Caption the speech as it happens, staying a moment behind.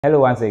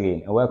Hello once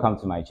again and welcome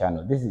to my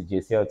channel. This is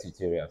JCL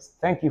Tutorials.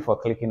 Thank you for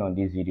clicking on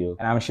this video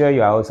and I'm sure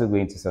you are also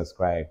going to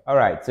subscribe.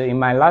 Alright, so in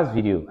my last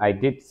video, I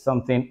did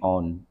something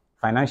on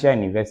financial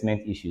and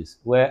investment issues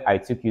where I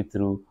took you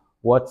through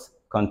what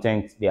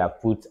content they have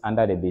put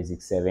under the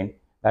basic 7,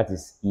 that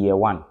is year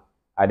 1,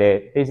 at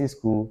the basic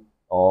school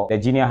or the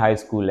junior high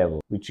school level.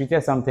 We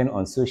treated something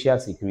on social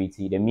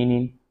security, the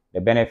meaning,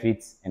 the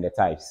benefits and the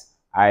types.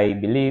 I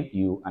believe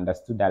you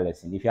understood that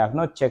lesson. If you have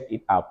not checked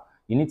it out,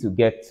 you need to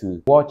get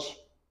to watch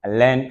and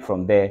learn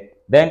from there.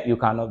 Then you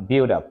cannot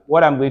build up.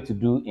 What I'm going to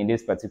do in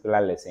this particular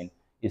lesson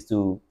is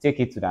to take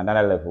it to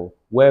another level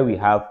where we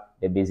have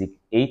the basic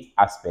 8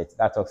 aspects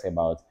that talks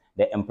about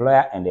the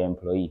employer and the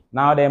employee.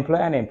 Now, the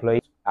employer and the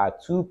employee are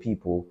two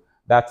people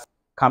that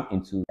come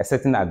into a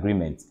certain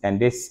agreement, and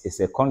this is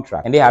a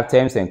contract, and they have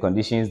terms and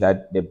conditions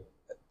that the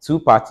two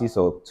parties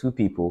or two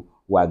people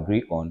will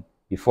agree on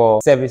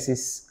before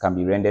services can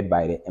be rendered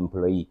by the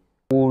employee.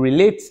 We'll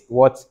relate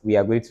what we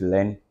are going to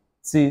learn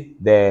to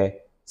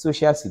the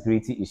social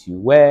security issue,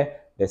 where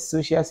the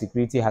social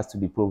security has to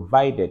be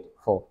provided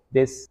for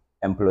this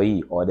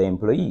employee or the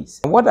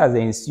employees. And what does the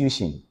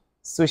institution,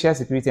 Social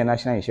Security and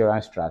National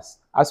Insurance Trust,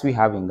 as we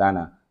have in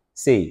Ghana,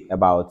 say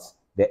about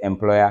the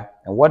employer,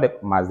 and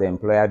what must the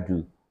employer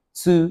do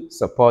to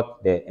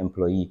support the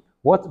employee?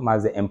 What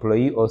must the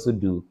employee also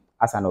do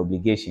as an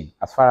obligation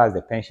as far as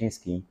the pension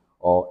scheme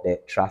or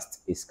the trust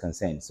is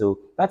concerned? So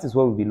that is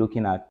what we'll be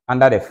looking at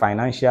under the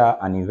financial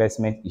and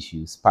investment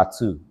issues, part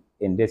 2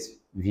 in this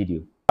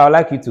video. I would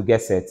like you to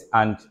get set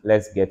and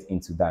let's get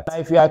into that. Now,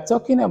 if you are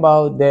talking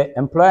about the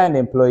employer and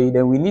employee,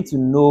 then we need to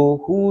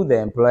know who the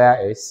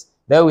employer is.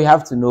 Then we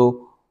have to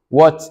know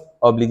what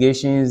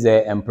obligations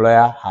the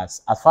employer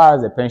has as far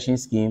as the pension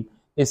scheme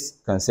is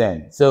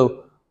concerned.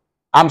 So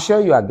I'm sure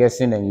you are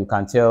guessing and you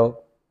can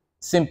tell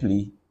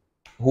simply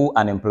who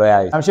an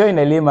employer is. I'm sure in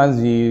a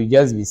layman's view, you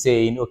just be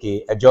saying,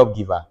 okay, a job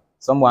giver,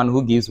 someone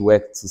who gives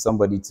work to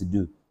somebody to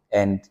do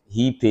and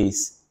he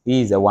pays.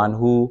 He is the one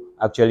who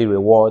actually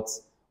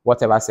rewards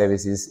whatever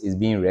services is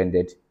being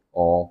rendered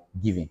or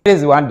given. This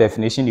is one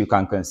definition you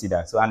can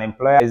consider. So an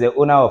employer is the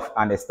owner of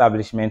an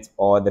establishment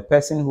or the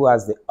person who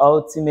has the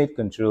ultimate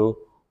control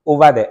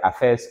over the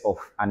affairs of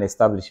an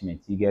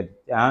establishment. You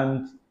get,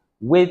 and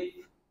with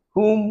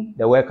whom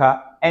the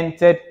worker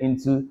entered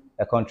into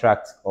a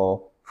contract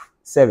or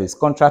service.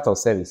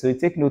 So you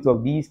take note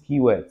of these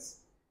keywords.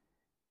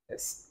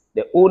 Yes.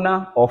 The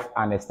owner of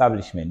an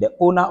establishment, the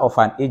owner of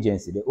an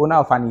agency, the owner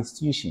of an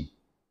institution.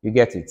 You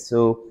get it?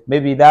 So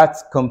maybe that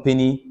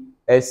company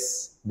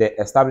is the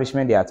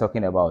establishment they are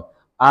talking about.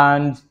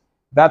 And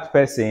that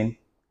person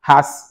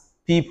has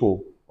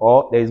people,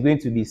 or there is going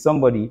to be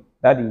somebody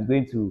that is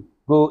going to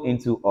go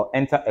into or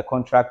enter a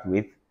contract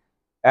with,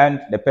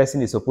 and the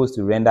person is supposed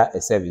to render a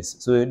service.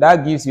 So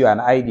that gives you an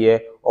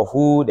idea of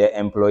who the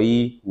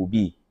employee will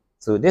be.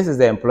 So this is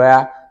the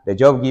employer, the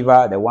job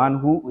giver, the one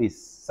who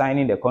is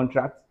signing the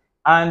contract,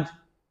 and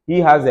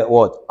he has the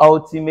what?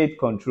 Ultimate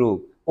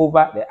control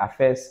over the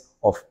affairs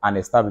of an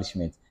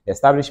establishment. The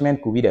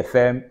establishment could be the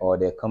firm or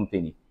the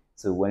company.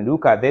 So when you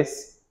look at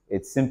this,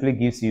 it simply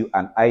gives you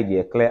an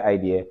idea, clear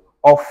idea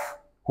of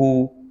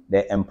who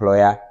the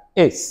employer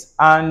is.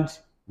 And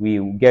we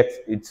will get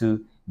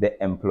into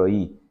the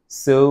employee.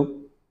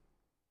 So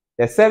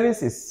the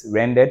service is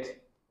rendered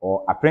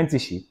or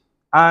apprenticeship,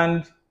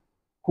 and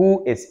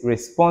who is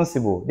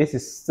responsible? This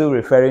is still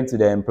referring to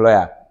the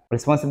employer.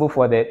 Responsible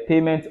for the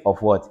payment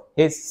of what?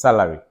 His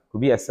salary.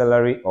 Could be a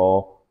salary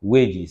or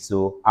wages.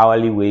 So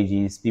hourly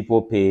wages,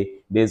 people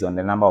pay based on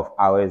the number of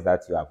hours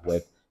that you have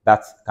worked.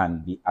 That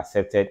can be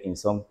accepted in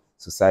some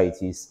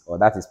societies, or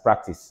that is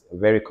practice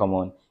very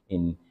common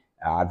in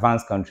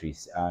advanced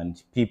countries. And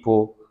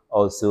people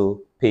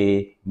also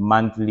pay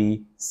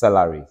monthly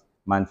salaries.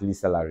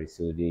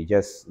 So they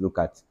just look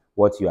at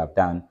what you have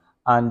done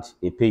and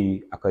they pay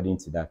you according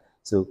to that.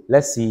 So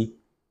let's see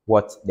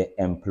what the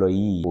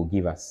employee will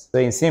give us. So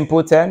in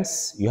simple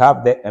terms, you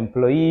have the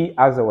employee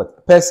as a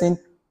what? Person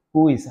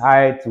who is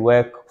hired to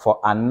work for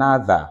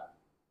another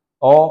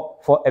or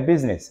for a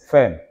business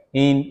firm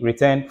in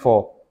return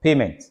for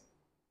payment.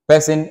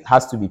 Person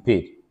has to be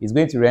paid. He's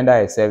going to render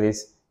a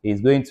service.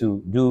 He's going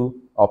to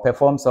do or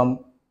perform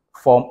some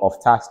form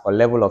of task or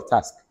level of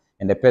task,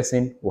 and the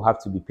person will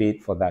have to be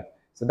paid for that.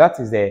 So that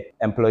is the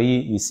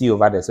employee you see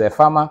over there. So a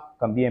farmer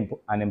can be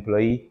an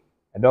employee,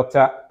 a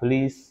doctor,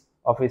 police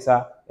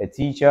officer, a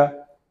teacher,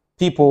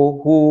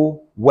 people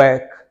who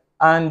work,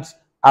 and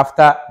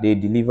after they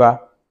deliver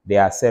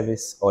their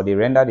service or they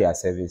render their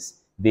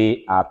service,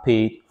 they are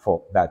paid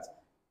for that.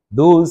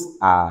 Those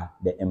are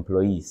the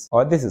employees,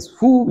 or this is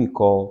who we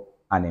call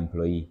an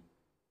employee.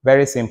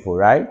 Very simple,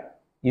 right?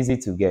 Easy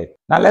to get.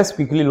 Now let's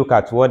quickly look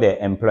at what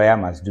the employer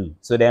must do.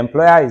 So the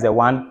employer is the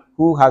one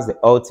who has the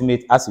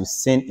ultimate, as you've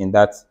seen in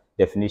that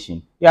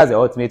definition, he has the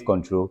ultimate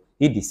control.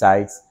 He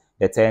decides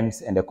the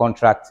terms and the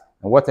contract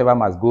and whatever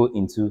must go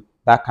into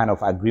that kind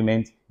of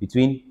agreement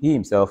between he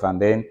himself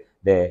and then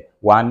the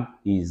one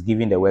he is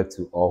giving the work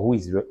to, or who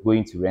is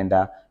going to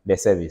render the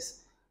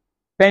service.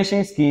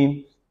 Pension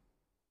schemes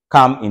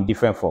come in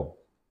different form.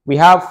 We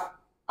have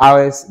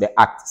Ours, the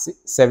Act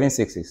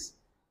 766.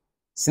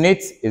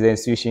 SSNIT is an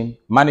institution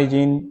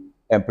managing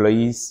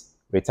employees'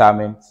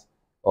 retirement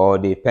or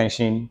the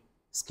pension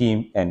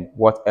scheme and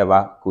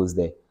whatever goes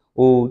there.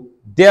 We'll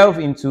delve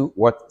into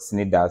what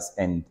SSNIT does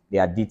and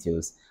their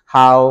details,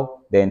 how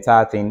the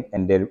entire thing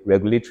and the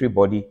regulatory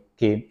body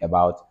came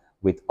about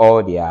with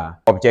all their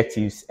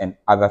objectives and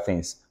other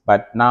things.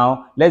 But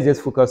now let's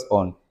just focus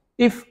on,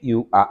 if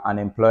you are an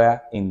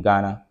employer in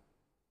Ghana,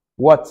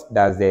 what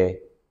does the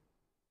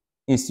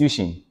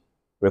institution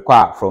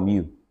require from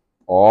you,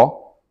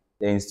 or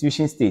the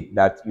institution state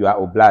that you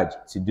are obliged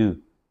to do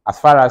as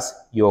far as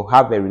you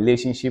have a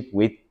relationship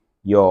with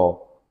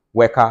your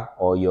worker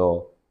or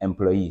your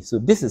employee. So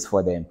this is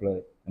for the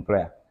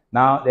employer.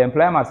 Now, the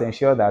employer must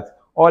ensure that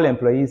all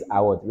employees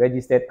are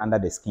registered under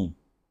the scheme.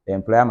 The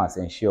employer must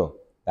ensure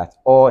that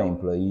all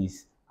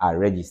employees are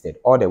registered.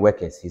 All the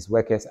workers, his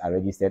workers, are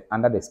registered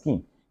under the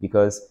scheme,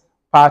 because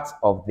part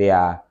of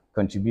their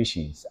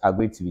contributions are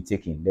going to be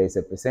taken. There is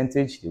a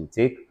percentage they will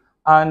take,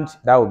 and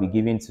that will be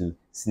given to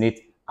SSNIT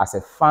as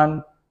a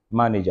fund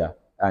manager,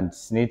 and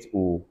SSNIT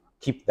will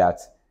keep that.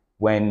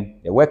 When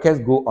the workers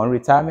go on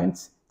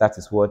retirement, that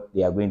is what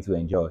they are going to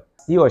enjoy.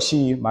 He or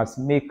she must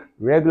make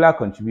regular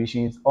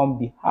contributions on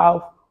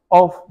behalf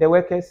of the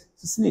workers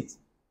to SSNIT.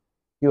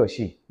 He or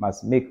she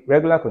must make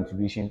regular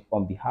contributions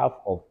on behalf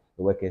of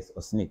the workers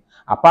of SSNIT.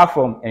 Apart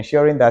from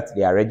ensuring that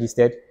they are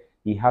registered,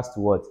 he has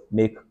to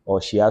make,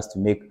 or she has to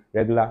make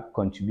regular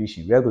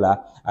contribution,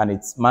 and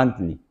it's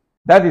monthly.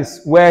 That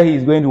is where he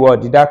is going to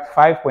deduct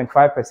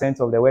 5.5%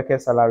 of the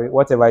worker's salary,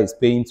 whatever is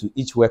paying to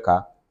each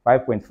worker,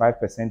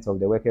 5.5% of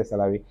the worker's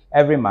salary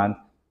every month,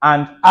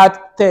 and add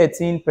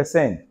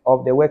 13%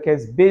 of the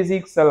worker's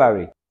basic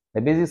salary. The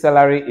basic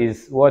salary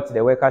is what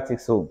the worker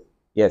takes home.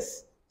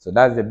 Yes, so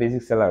that's the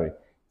basic salary,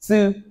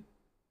 to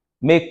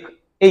make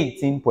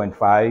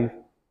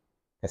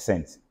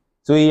 18.5%.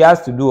 So he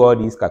has to do all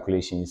these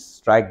calculations,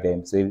 strike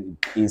them. So if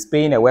he's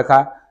paying a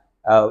worker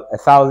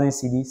 1,000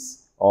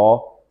 cedis,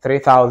 or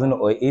 3,000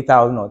 or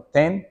 8,000 or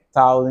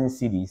 10,000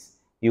 cedis,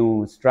 he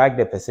will strike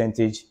the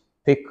percentage,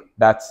 pick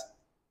that,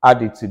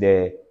 add it to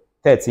the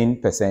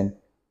 13%,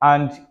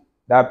 and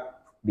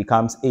that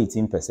becomes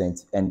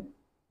 18%, and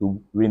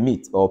to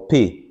remit or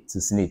pay to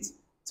SSNIT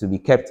to be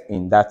kept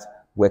in that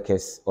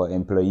workers or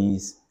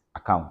employees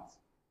account.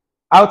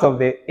 Out of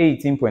the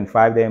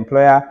 18.5, the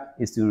employer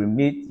is to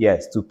remit,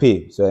 yes, to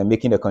pay, so they're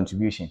making a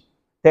contribution,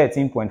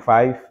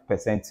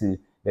 13.5% to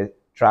the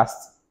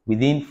trust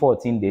within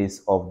 14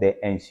 days of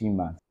the ensuing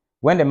month.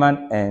 When the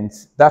month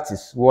ends, that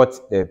is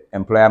what the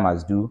employer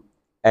must do.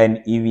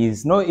 And if he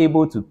is not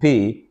able to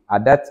pay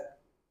at that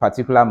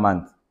particular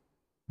month,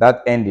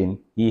 that ending,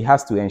 he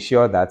has to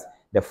ensure that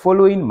the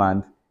following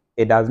month,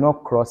 it does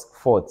not cross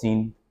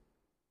 14.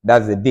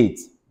 That's the date,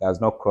 does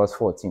not cross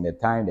 14, the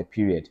time, the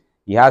period.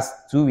 He has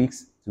 2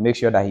 weeks to make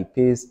sure that he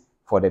pays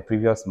for the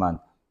previous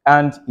month.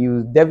 And he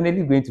is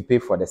definitely going to pay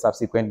for the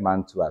subsequent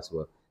month too as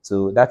well.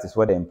 So that is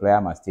what the employer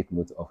must take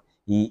note of.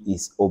 He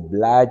is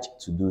obliged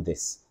to do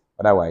this.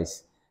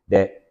 Otherwise,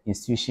 the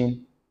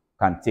institution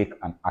can take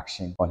an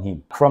action on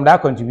him. From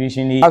that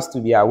contribution, he has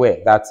to be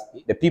aware that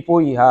the people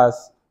he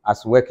has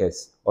as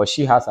workers, or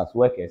she has as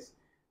workers,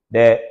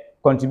 the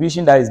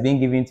contribution that is being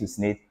given to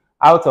SSNIT,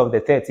 out of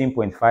the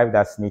 13.5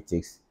 that SSNIT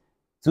takes,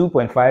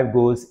 2.5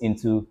 goes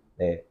into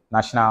the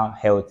National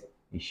Health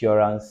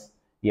Insurance.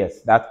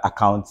 Yes, that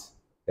account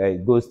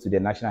goes to the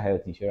National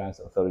Health Insurance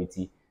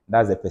Authority.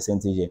 That's the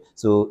percentage.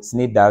 So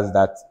SSNIT does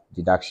that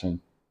deduction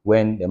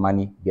when the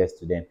money gets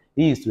to them.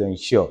 This is to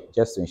ensure,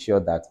 just to ensure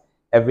that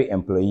every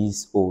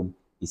employee's own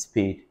is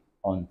paid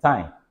on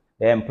time.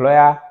 The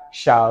employer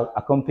shall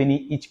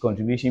accompany each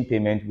contribution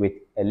payment with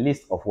a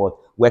list of what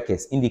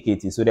workers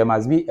indicated. So there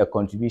must be a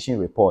contribution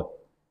report.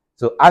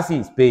 So as he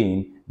is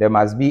paying, there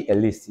must be a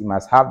list. He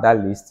must have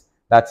that list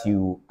that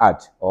you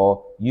add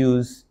or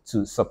use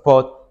to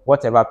support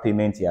whatever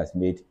payment he has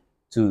made,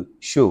 to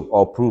show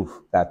or prove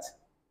that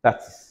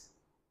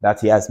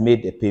he has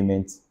made a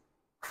payment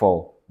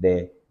for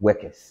the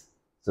workers.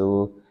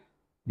 So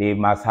they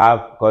must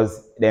have,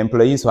 because the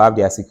employees will have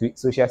their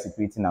social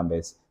security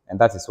numbers, and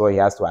that is what he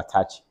has to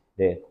attach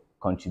the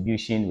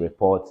contribution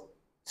report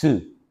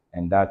to,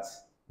 and that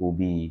will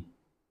be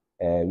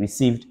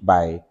received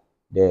by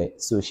the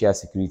Social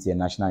Security and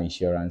National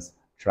Insurance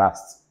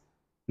Trust.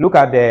 Look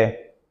at the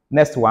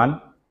next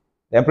one.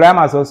 The employer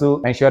must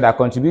also ensure that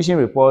contribution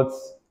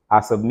reports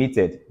are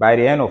submitted by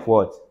the end of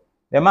what?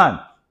 The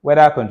month,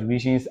 whether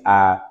contributions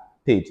are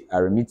paid,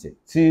 are remitted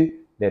to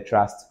the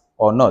trust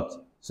or not.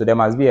 So there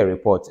must be a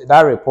report.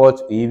 That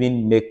report will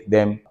even make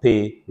them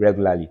pay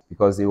regularly,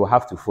 because they will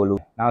have to follow.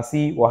 Now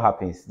see what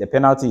happens. The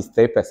penalty is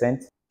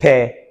 3%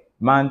 per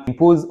month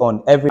imposed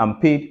on every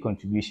unpaid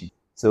contribution.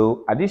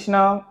 So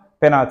additional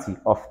penalty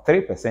of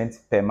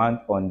 3% per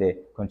month on the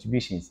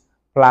contributions,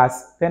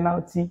 plus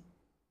penalty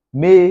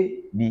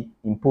may be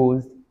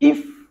imposed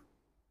if,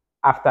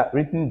 after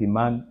written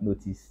demand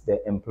notice,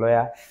 the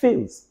employer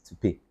fails to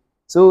pay.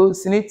 So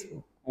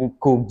SSNIT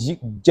could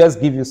just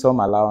give you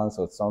some allowance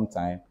or some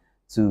time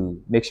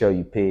to make sure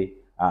you pay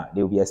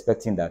They will be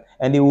expecting that.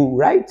 And they will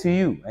write to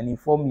you and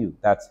inform you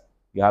that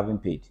you haven't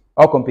paid.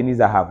 All companies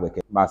that have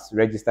workers must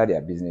register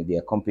their business,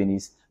 their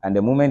companies, and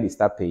the moment they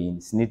start paying,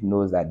 SSNIT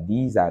knows that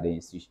these are the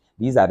institutions,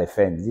 these are the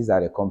firms, these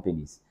are the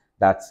companies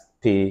that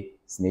pay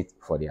SSNIT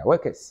for their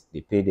workers.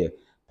 They pay their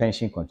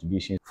pension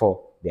contribution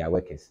for their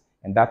workers,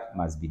 and that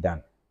must be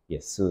done.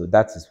 Yes, so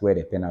that is where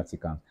the penalty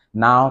comes.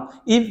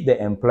 Now, if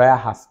the employer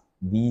has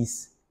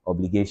these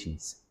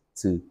obligations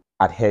to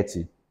adhere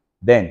to,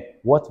 then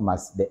what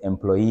must the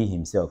employee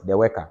himself, the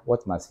worker,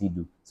 what must he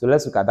do? So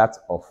let's look at that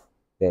of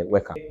the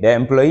worker. The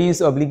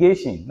employee's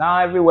obligation. Now,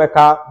 every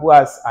worker who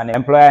has an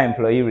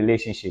employer-employee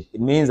relationship, it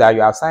means that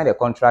you have signed a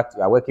contract,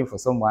 you are working for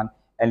someone,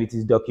 and it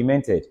is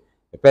documented.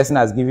 The person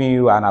has given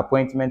you an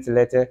appointment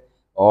letter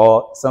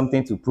or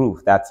something to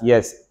prove that,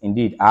 yes,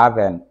 indeed, I have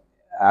an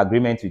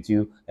agreement with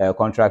you, a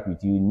contract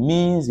with you. It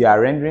means you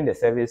are rendering the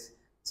service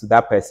to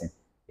that person.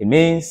 It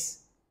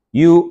means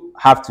you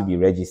have to be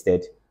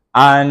registered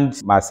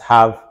and must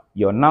have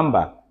your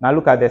number. Now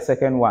look at the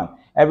second one.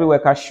 Every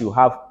worker should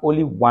have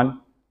only one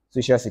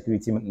social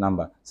security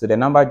number. So the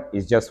number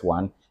is just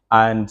one,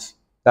 and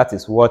that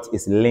is what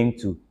is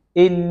linked to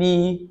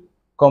any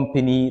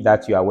company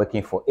that you are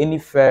working for, any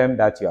firm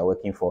that you are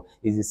working for.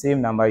 Is the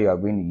same number you are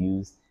going to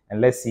use. And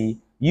let's see,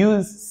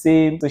 use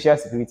same social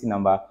security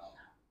number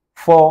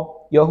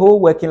for your whole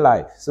working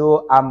life.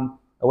 So I'm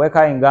a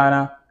worker in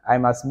Ghana. I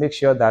must make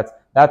sure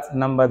that that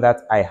number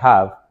that I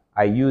have,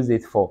 I use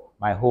it for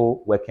my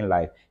whole working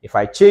life. If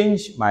I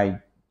change my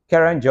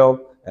current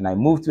job and I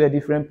move to a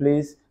different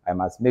place, I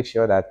must make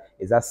sure that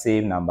it's that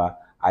same number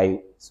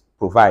I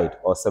provide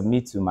or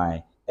submit to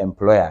my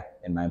employer,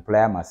 and my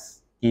employer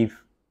must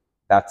give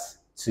that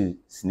to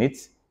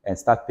SSNIT and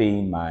start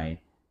paying my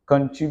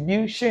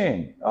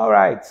contribution. All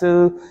right,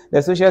 so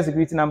the social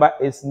security number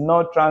is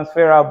not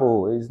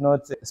transferable. It's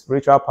not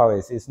spiritual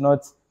powers. It's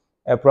not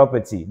a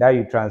property that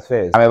you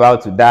transfer. I'm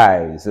about to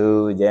die,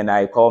 so then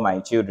I call my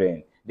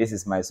children. This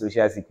is my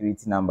social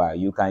security number.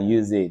 You can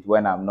use it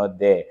when I'm not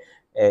there.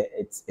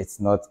 It's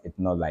not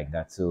like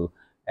that. So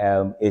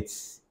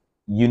it's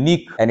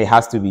unique, and it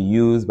has to be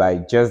used by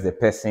just the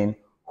person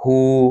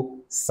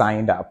who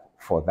signed up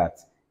for that.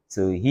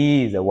 So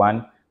he is the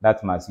one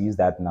that must use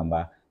that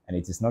number, and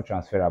it is not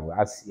transferable,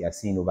 as you are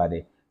seeing over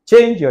there.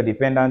 Change your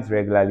dependents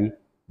regularly.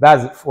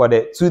 That's for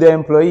to the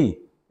employee.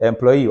 The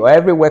employee or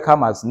every worker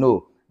must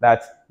know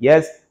that,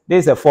 yes,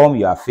 there's a form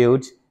you have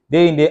filled.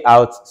 Day in, day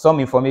out, some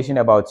information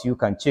about you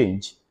can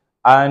change,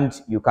 and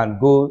you can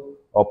go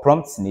or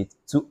prompt SSNIT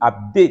to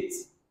update.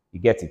 You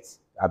get it?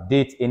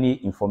 Update any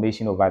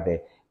information over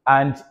there.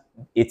 And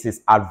it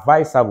is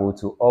advisable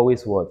to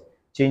always what?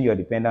 Change your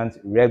dependents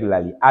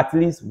regularly, at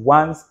least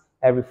once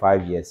every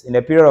 5 years. In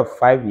a period of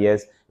 5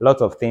 years, a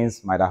lot of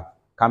things might have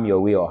come your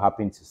way or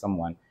happened to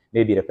someone.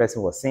 Maybe the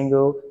person was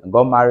single and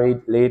got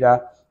married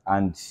later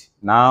and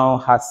now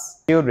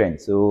has children.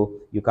 So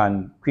you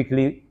can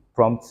quickly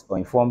prompt or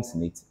inform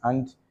SSNIT,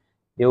 and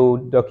they will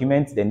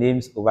document the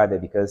names over there,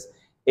 because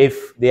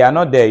if they are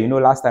not there, you know,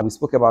 last time we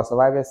spoke about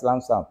survivor's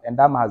lump sum, and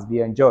that must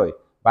be enjoyed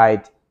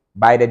by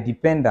the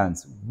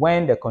dependents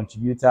when the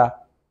contributor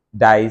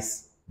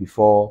dies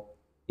before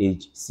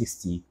age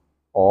 60,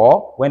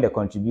 or when the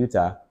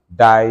contributor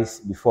dies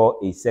before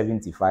age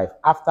 75,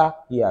 after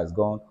he has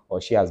gone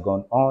or she has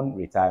gone on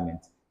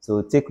retirement.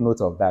 So take note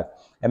of that.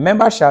 A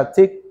member shall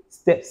take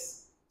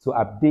steps to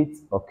update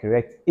or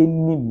correct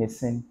any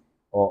missing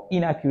or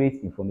inaccurate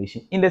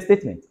information in the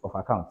statement of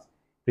account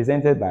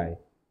presented by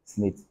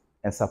SSNIT,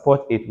 and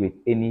support it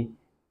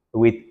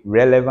with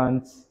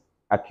relevant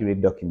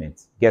accurate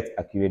documents. Get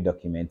accurate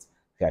documents.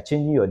 If you are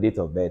changing your date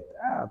of birth,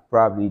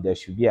 probably there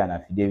should be an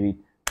affidavit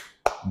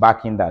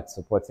backing that,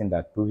 supporting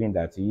that, proving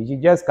that. You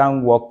just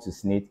can't walk to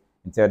SSNIT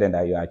and tell them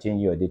that you are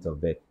changing your date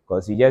of birth,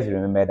 because you just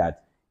remember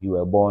that you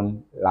were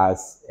born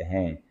last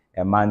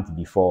a month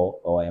before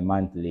or a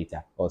month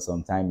later or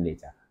sometime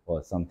later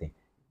or something.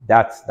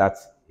 That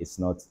is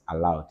not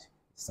allowed.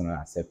 It's not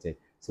accepted.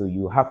 So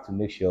you have to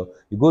make sure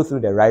you go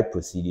through the right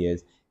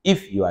procedures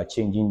if you are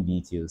changing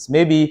details.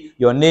 Maybe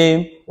your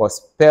name was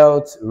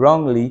spelled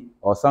wrongly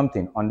or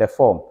something on the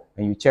form,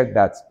 and you check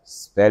that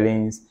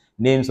spellings,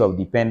 names of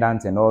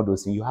dependents and all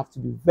those things. You have to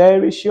be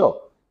very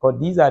sure, because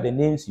these are the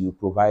names you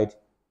provide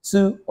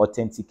to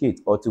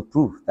authenticate or to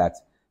prove that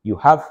you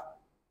have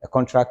a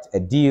contract, a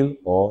deal,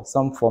 or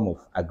some form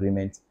of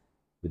agreement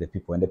with the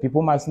people. And the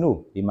people must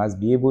know. They must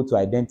be able to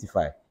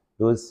identify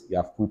those you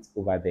have put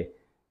over there.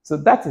 So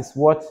that is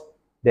what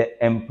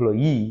the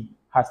employee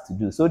has to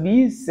do. So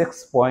these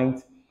 6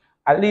 points,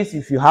 at least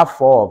if you have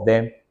 4 of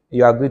them,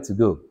 you are good to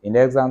go. In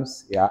the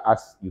exams,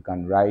 you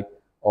can write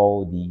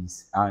all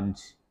these and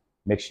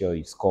make sure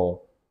you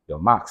score your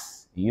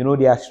marks. You know,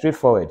 they are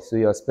straightforward. So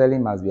your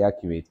spelling must be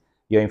accurate.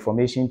 Your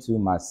information too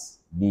must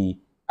be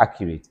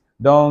accurate.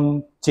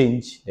 Don't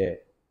change the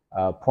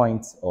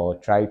points or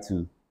try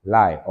to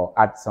lie or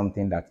add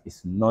something that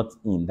is not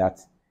in that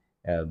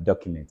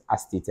document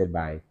as stated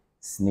by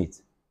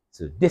SSNIT.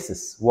 So this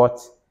is what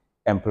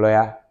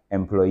employer,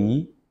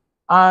 employee,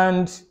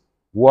 and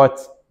what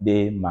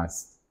they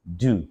must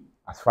do.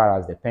 as far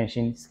as the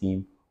pension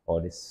scheme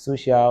or the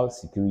social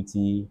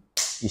security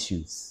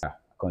issues are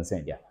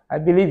concerned. Yeah, I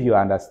believe you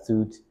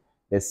understood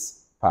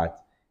this part.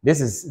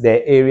 This is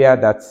the area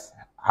that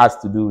has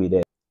to do with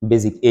the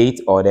basic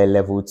 8 or the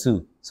level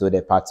 2. So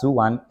the part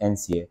 2-1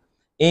 ends here.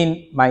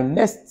 In my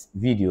next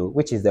video,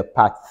 which is the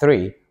part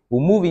 3,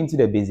 we'll move into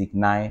the basic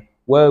 9,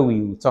 where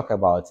we will talk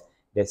about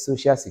the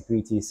social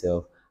security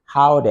itself,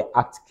 how the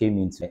act came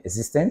into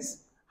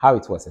existence, how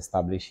it was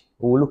established.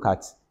 We will look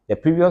at the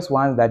previous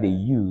ones that they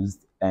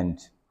used and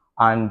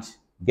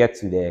get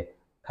to the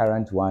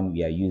current one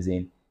we are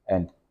using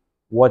and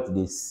what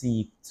they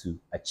seek to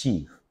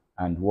achieve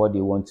and what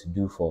they want to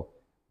do for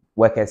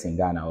workers in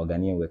Ghana or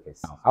Ghanaian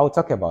workers. Now, I'll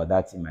talk about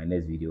that in my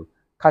next video.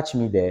 Catch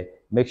me there.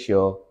 Make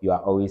sure you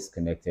are always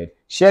connected.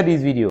 Share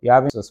this video. If you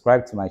haven't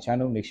subscribed to my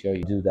channel, make sure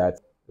you do that.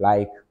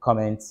 Like,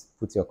 comment,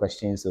 put your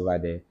questions over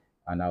there,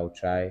 and I'll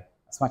try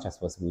as much as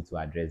possible to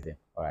address them.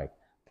 All right.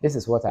 This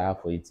is what I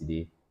have for you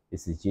today.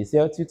 This is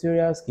JCL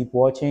Tutorials. Keep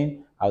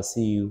watching. I'll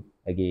see you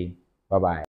again. Bye-bye.